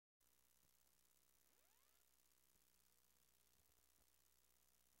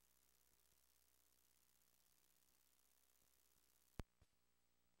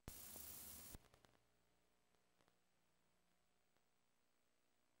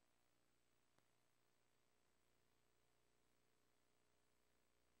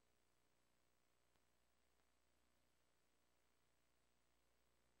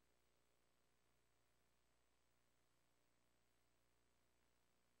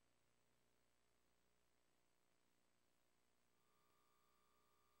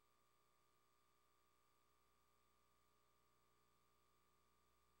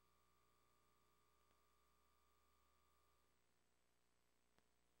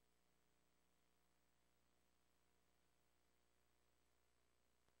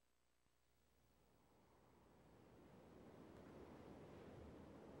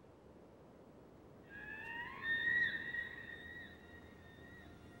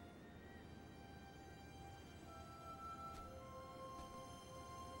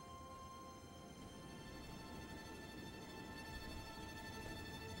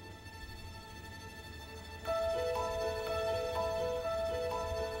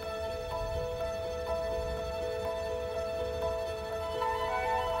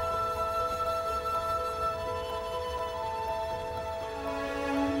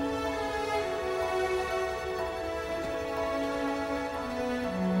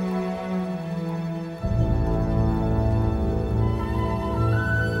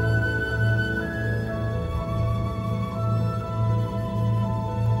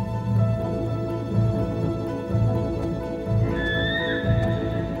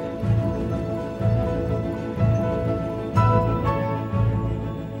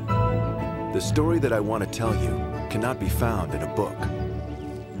The story that I want to tell you cannot be found in a book.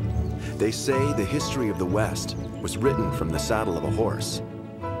 They say the history of the West was written from the saddle of a horse,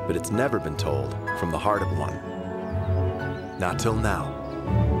 but it's never been told from the heart of one. Not till now.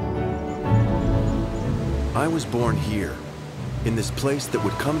 I was born here, in this place that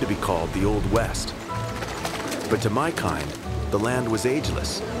would come to be called the Old West. But to my kind, the land was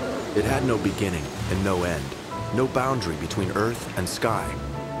ageless. It had no beginning and no end, no boundary between earth and sky.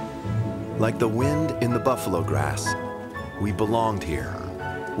 Like the wind in the buffalo grass, we belonged here.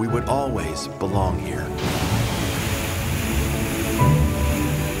 We would always belong here.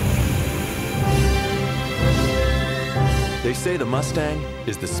 They say the Mustang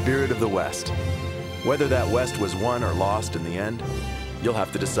is the spirit of the West. Whether that West was won or lost in the end, you'll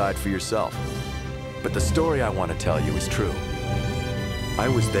have to decide for yourself. But the story I want to tell you is true. I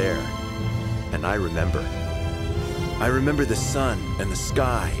was there, and I remember. I remember the sun and the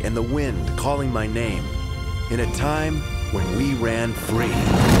sky and the wind calling my name in a time when we ran free.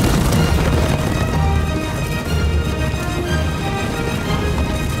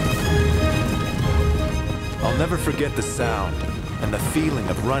 I'll never forget the sound and the feeling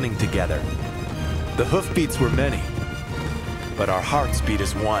of running together. The hoofbeats were many, but our hearts beat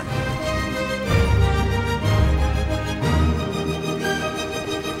as one.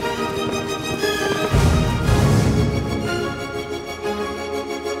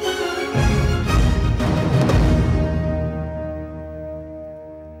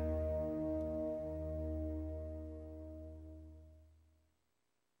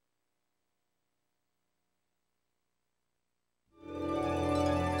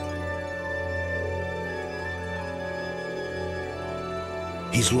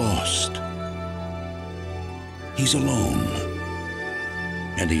 He's lost. He's alone.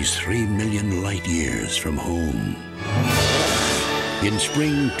 And he's 3 million light years from home. In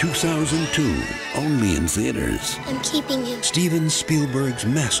spring 2002, only in theaters, I'm keeping him. Steven Spielberg's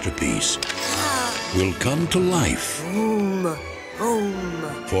masterpiece will come to life. Home.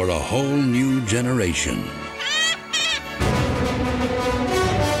 Home. For a whole new generation.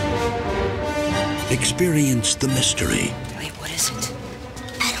 Experience the mystery. Wait, what is it?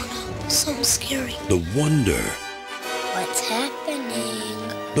 I don't know. So scary. The wonder. What's happening?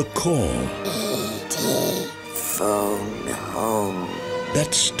 The call. E.T. Phone home.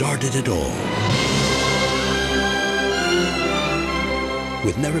 That started it all.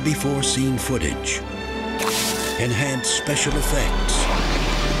 With never-before-seen footage, enhanced special effects,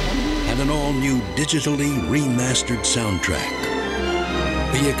 and an all-new digitally remastered soundtrack.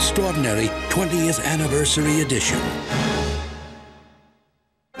 The extraordinary 20th Anniversary Edition.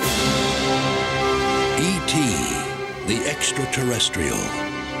 E.T., the Extraterrestrial.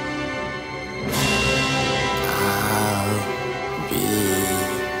 I'll be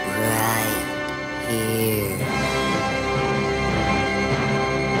right here.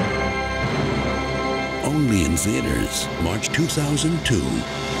 Only in theaters, March 2002.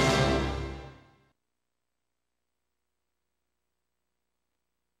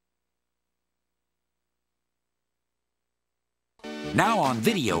 Now on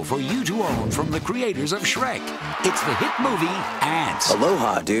video for you to own from the creators of Shrek. It's the hit movie Ants.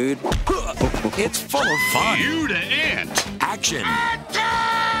 Aloha, dude. It's full of fun. You to ant. Action.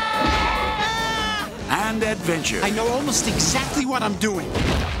 And adventure. I know almost exactly what I'm doing.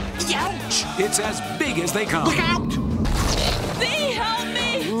 Ouch! It's as big as they come. Look out! Bee, help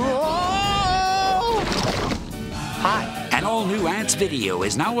me! Whoa! Hi. An all-new Ants video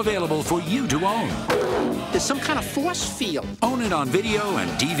is now available for you to own. There's some kind of force field. Own it on video and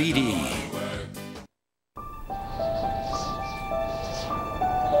DVD.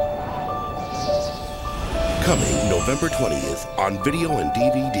 Coming November 20th on video and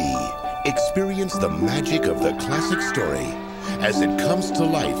DVD. Experience the magic of the classic story as it comes to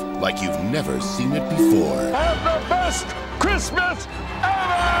life like you've never seen it before. Have the best Christmas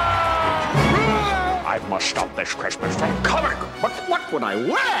ever! I must stop this Christmas from coming. But what would I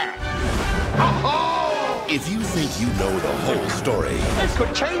wear? Oh! If you think you know the whole story, This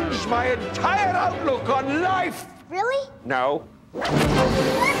could change my entire outlook on life. Really? No.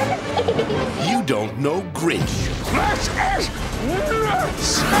 you don't know Grinch. This is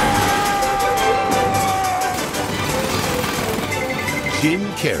nuts! Jim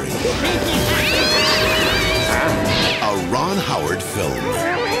Carrey. A Ron Howard film.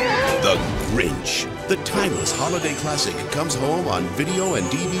 The Grinch. The timeless holiday classic comes home on video and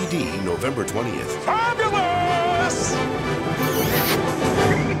DVD November 20th. Fabulous!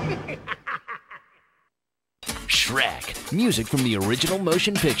 Shrek, music from the original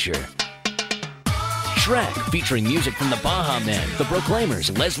motion picture. Shrek Shrek, featuring music from the Baha Men, the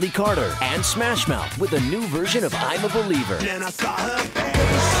Proclaimers, Leslie Carter, and Smash Mouth with a new version of I'm a Believer. Then I saw her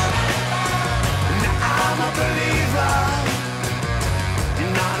face. Now I'm a believer.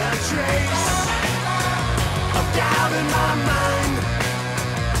 Not a trace of doubt in my mind.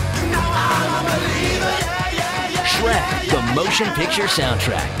 Now I'm a believer. Shrek, the motion picture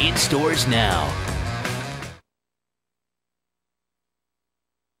soundtrack, in stores now.